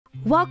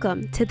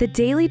Welcome to the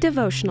Daily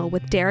Devotional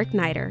with Derek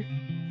Neider.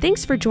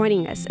 Thanks for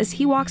joining us as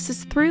he walks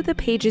us through the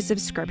pages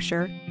of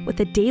Scripture with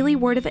a daily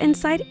word of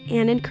insight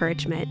and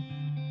encouragement.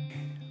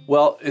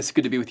 Well, it's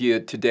good to be with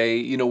you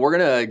today. We're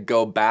going to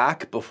go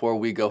back before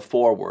we go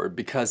forward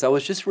because I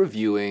was just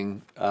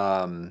reviewing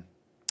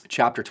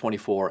chapter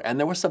 24, and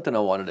there was something I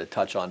wanted to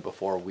touch on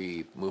before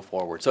we move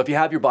forward. So if you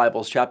have your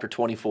Bibles, chapter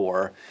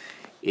 24,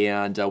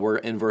 and we're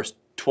in verse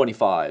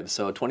 25.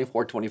 So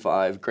 24,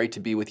 25, great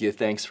to be with you.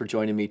 Thanks for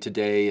joining me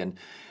today. And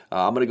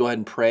I'm going to go ahead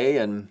and pray,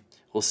 and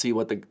we'll see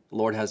what the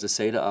Lord has to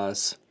say to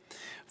us.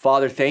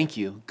 Father, thank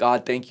you.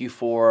 God, thank you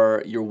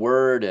for your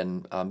word.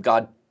 And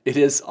God, it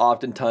is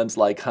oftentimes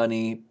like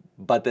honey,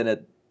 but then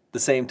at the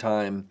same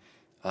time,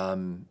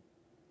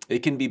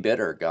 it can be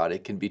bitter, God.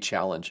 It can be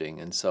challenging.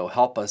 And so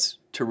help us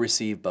to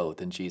receive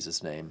both in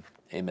Jesus' name.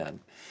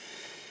 Amen.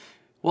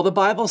 Well, the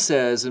Bible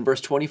says in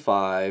verse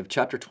 25,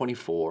 chapter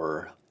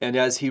 24, and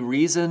as he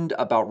reasoned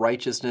about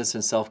righteousness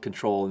and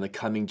self-control in the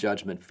coming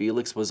judgment,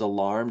 Felix was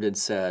alarmed and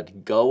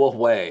said, "Go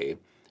away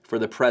for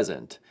the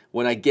present.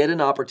 When I get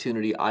an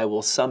opportunity, I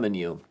will summon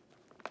you."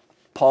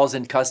 Paul's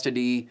in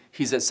custody.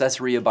 He's at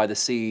Caesarea by the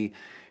sea.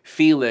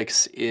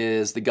 Felix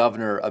is the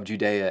governor of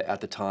Judea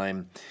at the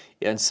time.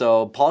 And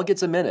so Paul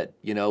gets a minute,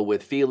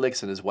 with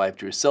Felix and his wife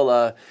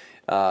Drusilla.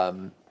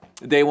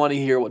 They want to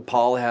hear what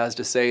Paul has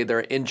to say. They're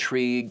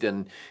intrigued,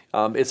 and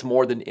it's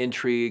more than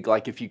intrigue.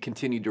 Like if you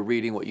continue to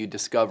reading, what you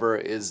discover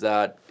is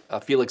that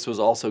Felix was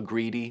also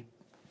greedy.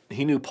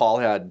 He knew Paul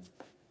had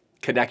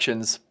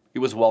connections. He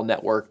was well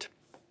networked.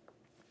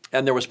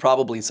 And there was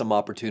probably some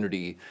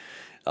opportunity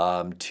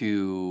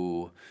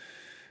to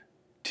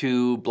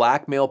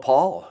blackmail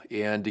Paul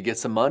and to get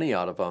some money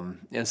out of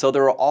him. And so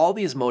there are all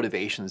these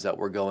motivations that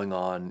were going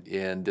on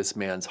in this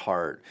man's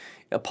heart.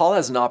 And Paul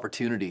has an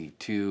opportunity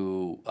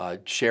to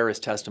share his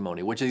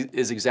testimony, which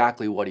is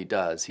exactly what he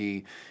does.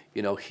 He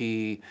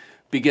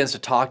begins to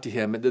talk to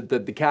him.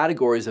 The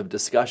categories of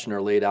discussion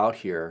are laid out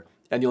here,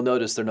 and you'll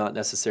notice they're not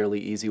necessarily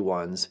easy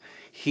ones.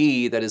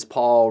 He, that is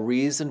Paul,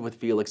 reasoned with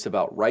Felix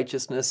about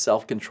righteousness,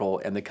 self-control,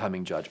 and the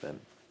coming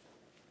judgment.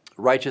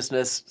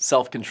 Righteousness,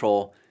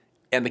 self-control,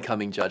 and the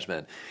coming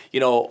judgment.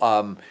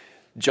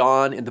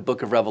 John in the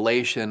book of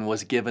Revelation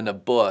was given a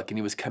book, and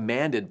he was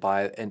commanded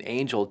by an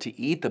angel to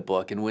eat the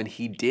book. And when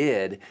he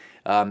did,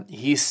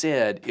 he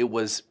said it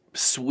was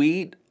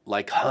sweet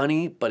like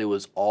honey, but it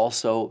was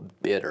also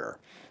bitter,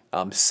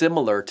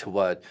 similar to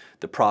what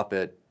the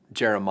prophet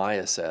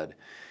Jeremiah said.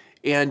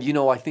 And,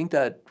 I think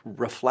that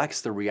reflects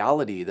the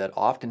reality that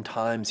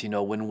oftentimes,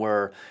 when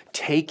we're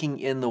taking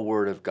in the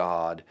Word of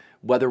God,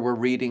 whether we're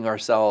reading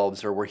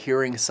ourselves or we're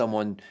hearing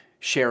someone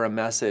share a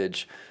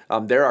message,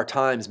 there are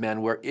times,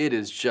 man, where it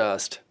is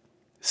just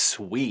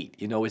sweet.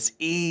 It's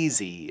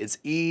easy. It's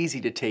easy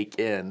to take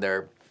in.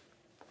 They're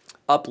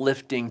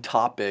uplifting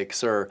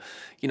topics or,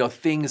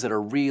 things that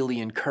are really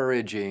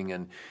encouraging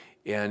and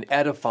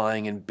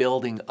edifying and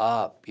building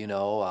up.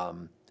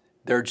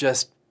 There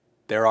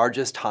are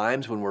just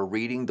times when we're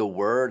reading the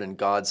Word and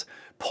God's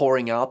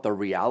pouring out the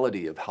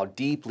reality of how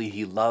deeply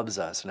He loves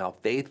us and how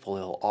faithful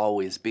He'll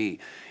always be.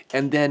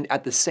 And then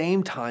at the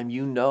same time,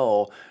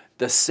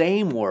 the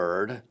same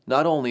Word,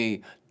 not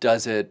only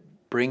does it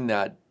bring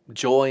that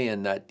joy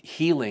and that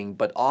healing,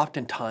 but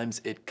oftentimes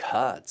it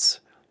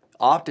cuts.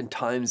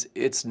 Oftentimes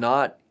it's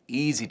not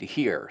easy to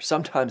hear.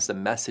 Sometimes the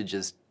message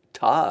is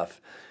tough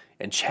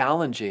and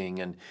challenging,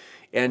 and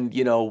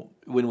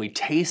when we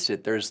taste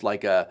it, there's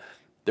a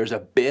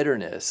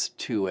bitterness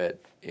to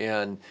it,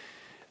 and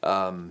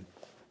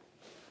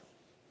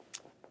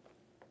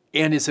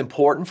it's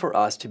important for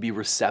us to be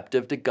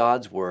receptive to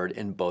God's Word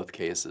in both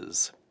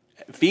cases.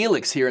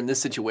 Felix here in this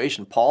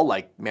situation, Paul,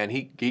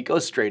 he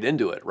goes straight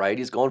into it, right?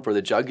 He's going for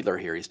the jugular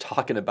here. He's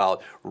talking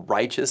about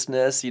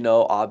righteousness,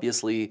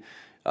 obviously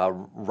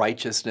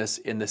righteousness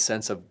in the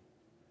sense of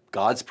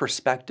God's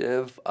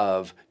perspective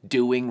of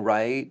doing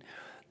right,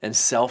 and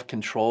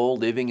self-control,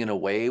 living in a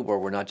way where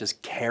we're not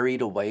just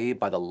carried away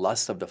by the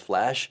lust of the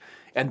flesh.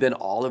 And then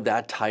all of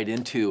that tied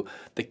into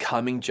the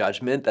coming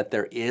judgment, that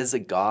there is a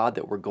God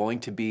that we're going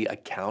to be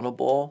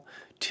accountable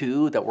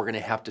to, that we're going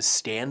to have to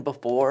stand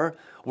before.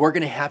 We're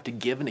going to have to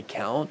give an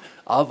account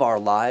of our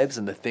lives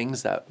and the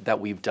things that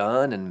we've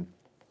done. And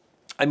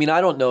I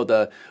don't know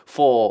the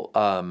full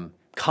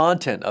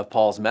content of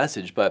Paul's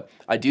message, but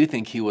I do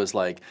think he was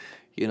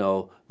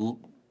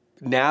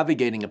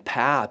navigating a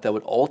path that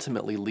would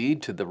ultimately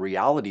lead to the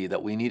reality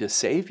that we need a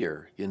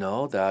Savior,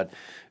 that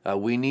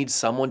we need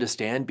someone to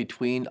stand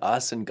between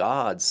us and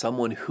God,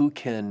 someone who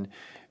can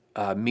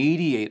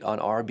mediate on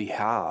our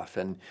behalf.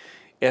 And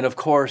of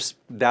course,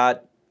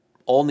 that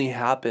only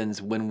happens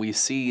when we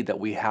see that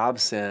we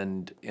have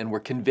sinned and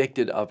we're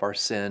convicted of our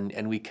sin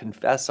and we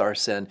confess our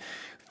sin.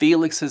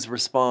 Felix's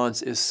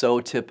response is so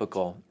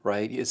typical,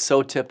 right? It's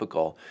so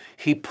typical.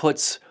 He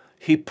puts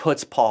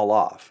Paul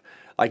off.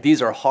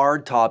 These are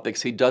hard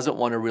topics. He doesn't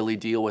want to really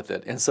deal with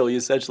it. And so he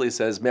essentially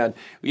says, man,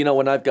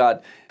 when I've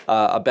got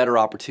a better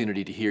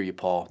opportunity to hear you,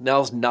 Paul,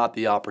 now's not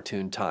the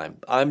opportune time.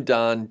 I'm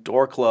done,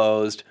 door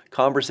closed,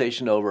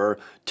 conversation over,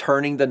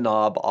 turning the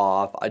knob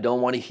off. I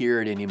don't want to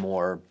hear it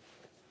anymore.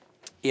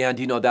 And,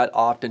 that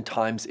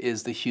oftentimes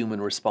is the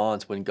human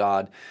response when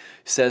God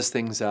says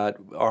things that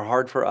are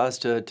hard for us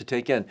to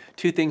take in.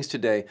 Two things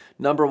today.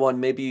 Number one,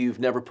 maybe you've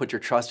never put your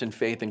trust and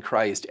faith in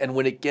Christ. And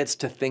when it gets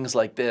to things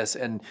like this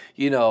and,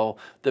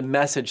 the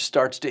message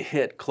starts to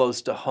hit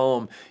close to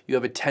home, you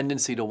have a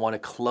tendency to want to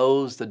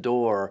close the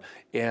door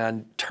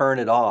and turn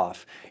it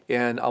off.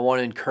 And I want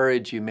to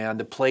encourage you, man,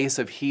 the place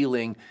of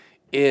healing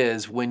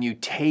is when you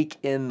take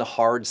in the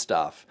hard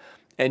stuff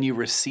and you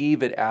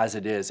receive it as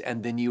it is,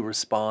 and then you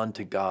respond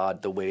to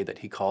God the way that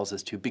He calls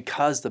us to,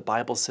 because the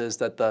Bible says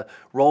that the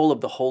role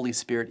of the Holy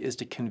Spirit is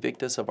to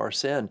convict us of our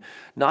sin,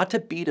 not to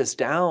beat us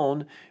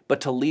down, but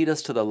to lead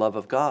us to the love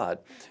of God.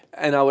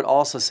 And I would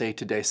also say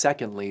today,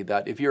 secondly,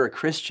 that if you're a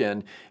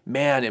Christian,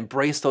 man,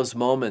 embrace those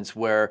moments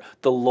where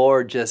the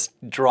Lord just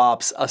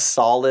drops a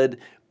solid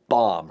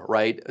bomb,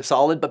 right?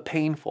 Solid but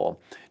painful.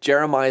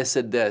 Jeremiah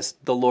said this,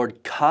 the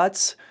Lord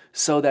cuts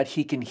so that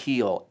He can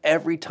heal.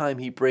 Every time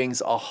He brings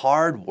a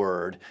hard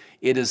word,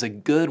 it is a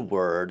good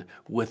word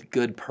with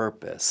good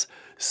purpose.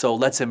 So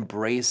let's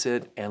embrace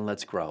it and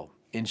let's grow.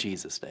 In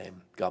Jesus'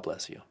 name, God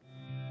bless you.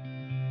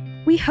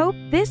 We hope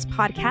this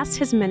podcast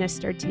has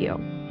ministered to you.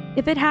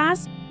 If it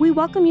has, we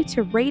welcome you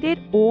to rate it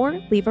or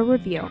leave a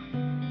review.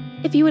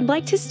 If you would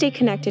like to stay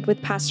connected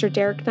with Pastor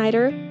Derek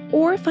Neider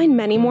or find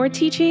many more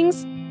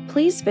teachings,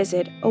 please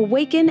visit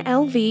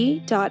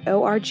awakenlv.org.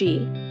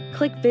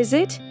 Click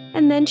Visit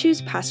and then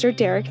choose Pastor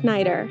Derek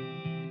Neider.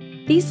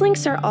 These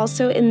links are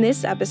also in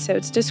this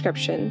episode's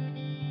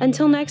description.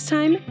 Until next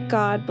time,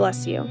 God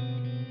bless you.